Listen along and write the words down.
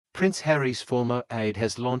Prince Harry's former aide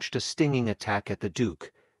has launched a stinging attack at the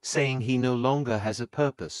Duke, saying he no longer has a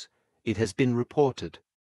purpose, it has been reported.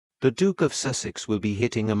 The Duke of Sussex will be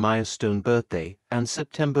hitting a milestone birthday on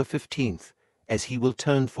September 15th, as he will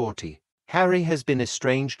turn 40. Harry has been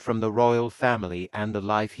estranged from the royal family and the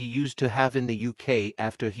life he used to have in the UK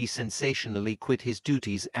after he sensationally quit his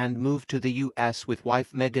duties and moved to the US with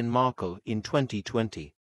wife Meghan Markle in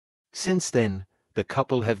 2020. Since then, the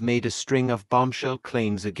couple have made a string of bombshell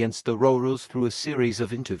claims against the royals through a series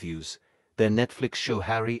of interviews, their Netflix show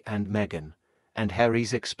Harry and Meghan, and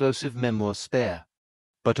Harry's explosive memoir Spare.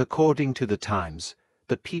 But according to the Times,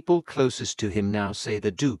 the people closest to him now say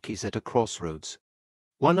the Duke is at a crossroads.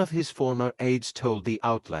 One of his former aides told the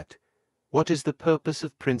outlet, "What is the purpose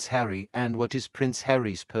of Prince Harry and what is Prince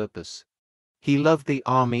Harry's purpose? He loved the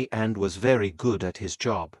army and was very good at his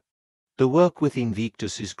job. The work with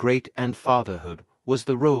Invictus is great and fatherhood was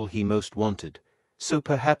the role he most wanted, so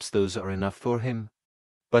perhaps those are enough for him.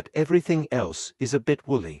 But everything else is a bit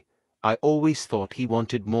woolly. I always thought he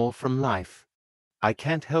wanted more from life. I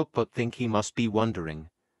can't help but think he must be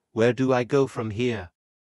wondering, where do I go from here?"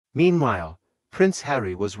 Meanwhile, Prince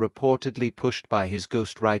Harry was reportedly pushed by his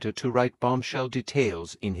ghostwriter to write bombshell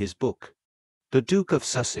details in his book. The Duke of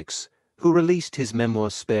Sussex, who released his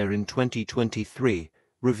memoir Spare in 2023,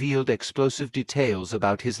 revealed explosive details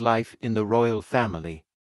about his life in the royal family.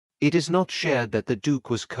 It is not shared that the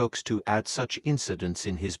Duke was coaxed to add such incidents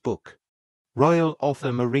in his book. Royal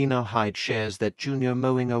author Marina Hyde shares that Junior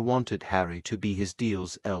Mowinger wanted Harry to be his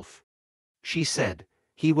deal's elf. She said,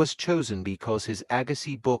 "He was chosen because his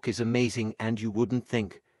Agassi book is amazing and you wouldn't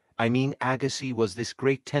think, I mean Agassi was this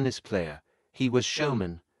great tennis player, he was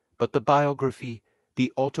showman, but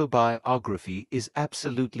the autobiography is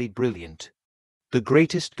absolutely brilliant." The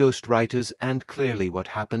greatest ghostwriters and clearly what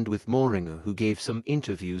happened with Mowinger, who gave some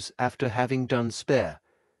interviews after having done Spare,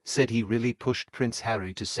 said he really pushed Prince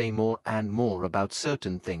Harry to say more and more about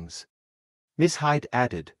certain things. Miss Hyde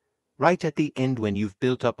added, "Right at the end when you've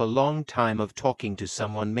built up a long time of talking to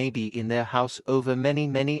someone maybe in their house over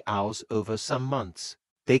many hours over some months,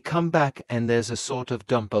 they come back and there's a sort of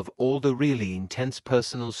dump of all the really intense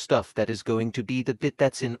personal stuff that is going to be the bit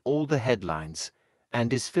that's in all the headlines,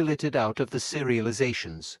 and is filleted out of the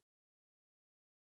serializations.